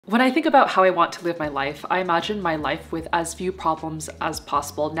When I think about how I want to live my life, I imagine my life with as few problems as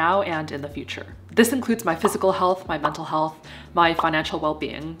possible now and in the future. This includes my physical health, my mental health, my financial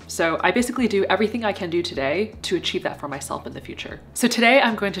well-being. So I basically do everything I can do today to achieve that for myself in the future. So today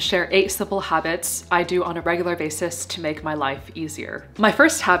I'm going to share 8 simple habits I do on a regular basis to make my life easier. My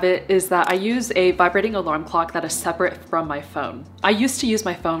first habit is that I use a vibrating alarm clock that is separate from my phone. I used to use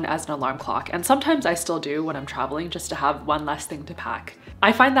my phone as an alarm clock, and sometimes I still do when I'm traveling just to have one less thing to pack.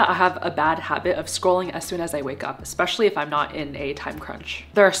 I find that I have a bad habit of scrolling as soon as I wake up, especially if I'm not in a time crunch.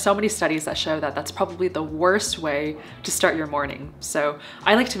 There are so many studies that show that that's probably the worst way to start your morning. So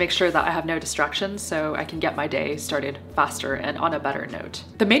I like to make sure that I have no distractions so I can get my day started faster and on a better note.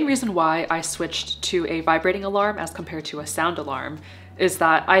 The main reason why I switched to a vibrating alarm as compared to a sound alarm is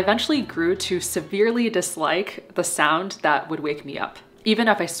that I eventually grew to severely dislike the sound that would wake me up. Even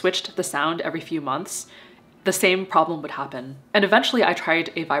if I switched the sound every few months, the same problem would happen. And eventually I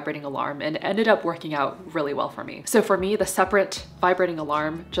tried a vibrating alarm and it ended up working out really well for me. So for me, the separate vibrating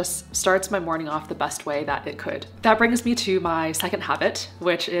alarm just starts my morning off the best way that it could. That brings me to my second habit,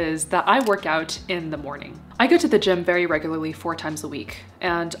 which is that I work out in the morning. I go to the gym very regularly 4 times a week,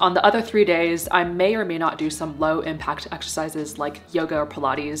 and on the other 3 days, I may or may not do some low impact exercises like yoga or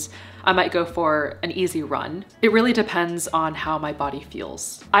Pilates. I might go for an easy run. It really depends on how my body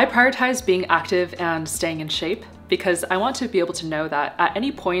feels. I prioritize being active and staying in shape because I want to be able to know that at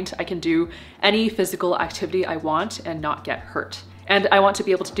any point I can do any physical activity I want and not get hurt. And I want to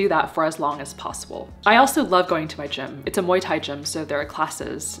be able to do that for as long as possible. I also love going to my gym. It's a Muay Thai gym, so there are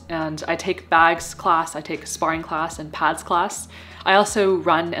classes, and I take bags class, I take sparring class and pads class. I also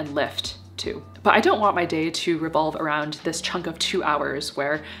run and lift too. But I don't want my day to revolve around this chunk of 2 hours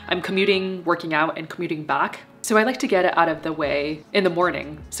where I'm commuting, working out, and commuting back. So I like to get it out of the way in the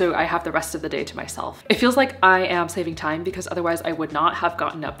morning so I have the rest of the day to myself. It feels like I am saving time because otherwise I would not have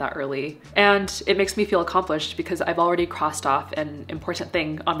gotten up that early. And it makes me feel accomplished because I've already crossed off an important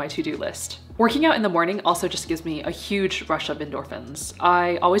thing on my to-do list. Working out in the morning also just gives me a huge rush of endorphins.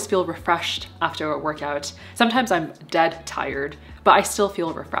 I always feel refreshed after a workout. Sometimes I'm dead tired, but I still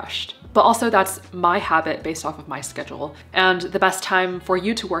feel refreshed. But also that's my habit based off of my schedule. And the best time for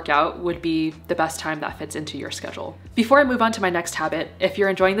you to work out would be the best time that fits into your schedule. Before I move on to my next habit, if you're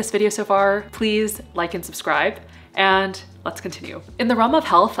enjoying this video so far, please like and subscribe, and let's continue. In the realm of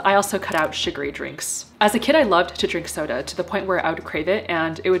health, I also cut out sugary drinks. As a kid, I loved to drink soda to the point where I would crave it,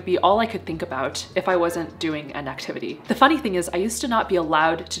 and it would be all I could think about if I wasn't doing an activity. The funny thing is I used to not be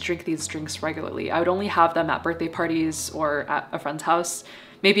allowed to drink these drinks regularly. I would only have them at birthday parties or at a friend's house.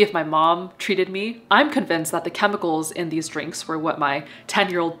 Maybe if my mom treated me. I'm convinced that the chemicals in these drinks were what my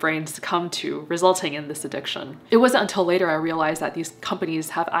 10-year-old brain succumbed to, resulting in this addiction. It wasn't until later I realized that these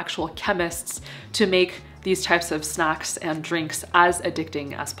companies have actual chemists to make these types of snacks and drinks as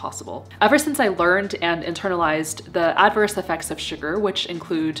addicting as possible. Ever since I learned and internalized the adverse effects of sugar, which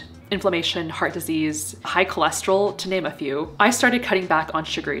include inflammation, heart disease, high cholesterol, to name a few, I started cutting back on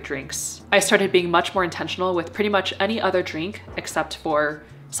sugary drinks. I started being much more intentional with pretty much any other drink except for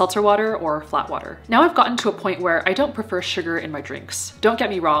seltzer water or flat water. Now I've gotten to a point where I don't prefer sugar in my drinks. Don't get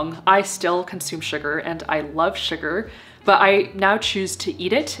me wrong, I still consume sugar and I love sugar, but I now choose to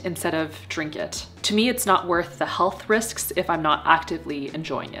eat it instead of drink it. To me, it's not worth the health risks if I'm not actively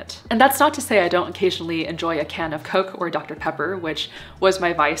enjoying it. And that's not to say I don't occasionally enjoy a can of Coke or Dr. Pepper, which was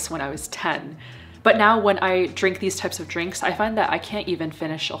my vice when I was 10. But now when I drink these types of drinks, I find that I can't even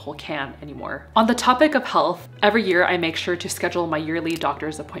finish a whole can anymore. On the topic of health, every year I make sure to schedule my yearly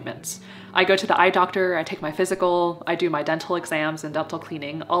doctor's appointments. I go to the eye doctor, I take my physical, I do my dental exams and dental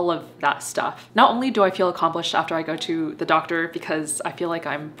cleaning, all of that stuff. Not only do I feel accomplished after I go to the doctor because I feel like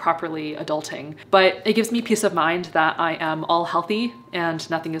I'm properly adulting, but it gives me peace of mind that I am all healthy and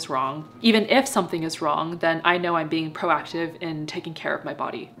nothing is wrong. Even if something is wrong, then I know I'm being proactive in taking care of my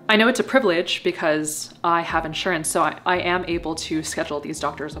body. I know it's a privilege because I have insurance, so I am able to schedule these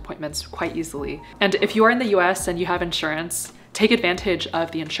doctor's appointments quite easily. And if you are in the US and you have insurance, take advantage of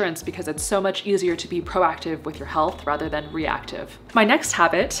the insurance because it's so much easier to be proactive with your health rather than reactive. My next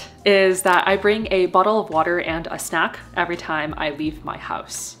habit is that I bring a bottle of water and a snack every time I leave my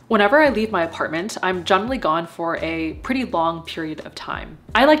house. Whenever I leave my apartment, I'm generally gone for a pretty long period of time.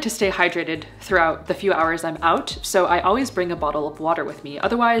 I like to stay hydrated throughout the few hours I'm out, so I always bring a bottle of water with me.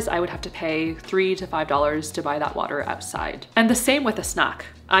 Otherwise, I would have to pay $3 to $5 to buy that water outside. And the same with a snack.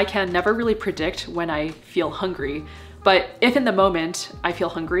 I can never really predict when I feel hungry, But if in the moment I feel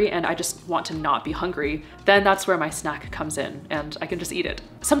hungry and I just want to not be hungry, then that's where my snack comes in and I can just eat it.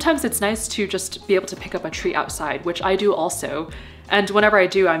 Sometimes it's nice to just be able to pick up a treat outside, which I do also. And whenever I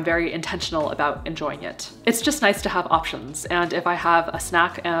do, I'm very intentional about enjoying it. It's just nice to have options. And if I have a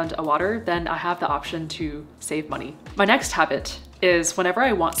snack and a water, then I have the option to save money. My next habit is whenever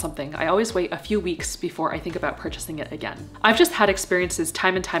I want something, I always wait a few weeks before I think about purchasing it again. I've just had experiences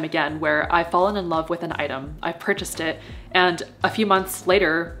time and time again where I've fallen in love with an item, I've purchased it, and a few months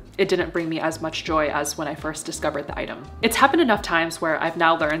later, it didn't bring me as much joy as when I first discovered the item. It's happened enough times where I've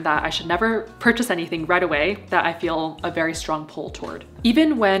now learned that I should never purchase anything right away that I feel a very strong pull toward.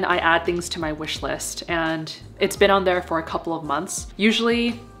 Even when I add things to my wish list and it's been on there for a couple of months,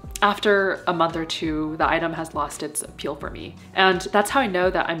 usually after a month or two, the item has lost its appeal for me. And that's how I know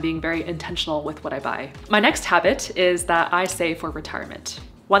that I'm being very intentional with what I buy. My next habit is that I save for retirement.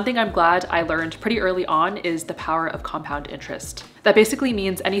 One thing I'm glad I learned pretty early on is the power of compound interest. That basically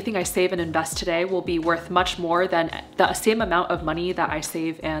means anything I save and invest today will be worth much more than the same amount of money that I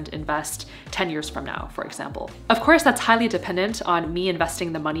save and invest 10 years from now, for example. Of course, that's highly dependent on me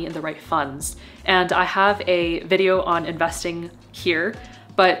investing the money in the right funds. And I have a video on investing here,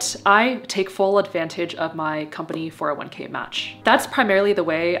 but I take full advantage of my company 401k match. That's primarily the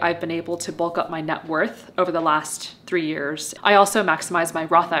way I've been able to bulk up my net worth over the last 3 years. I also maximize my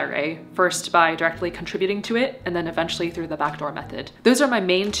Roth IRA, first by directly contributing to it, and then eventually through the backdoor method. Those are my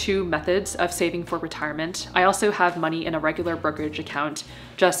main two methods of saving for retirement. I also have money in a regular brokerage account,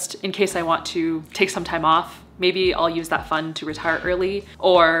 just in case I want to take some time off. Maybe I'll use that fund to retire early,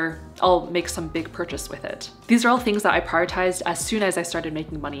 or I'll make some big purchase with it. These are all things that I prioritized as soon as I started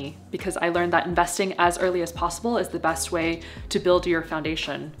making money, because I learned that investing as early as possible is the best way to build your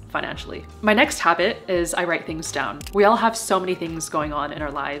foundation financially. My next habit is I write things down. We all have so many things going on in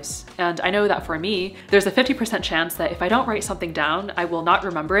our lives, and I know that for me, there's a 50% chance that if I don't write something down, I will not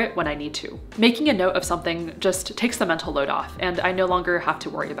remember it when I need to. Making a note of something just takes the mental load off, and I no longer have to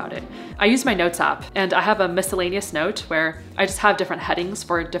worry about it. I use my notes app, and I have a miscellaneous note where I just have different headings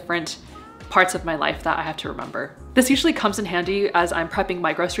for different parts of my life that I have to remember. This usually comes in handy as I'm prepping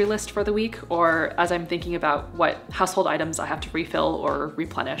my grocery list for the week, or as I'm thinking about what household items I have to refill or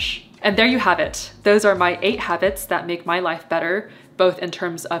replenish. And there you have it. Those are my 8 habits that make my life better, both in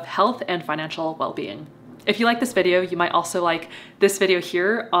terms of health and financial well-being. If you like this video, you might also like this video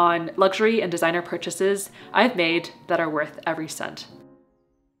here on luxury and designer purchases I've made that are worth every cent.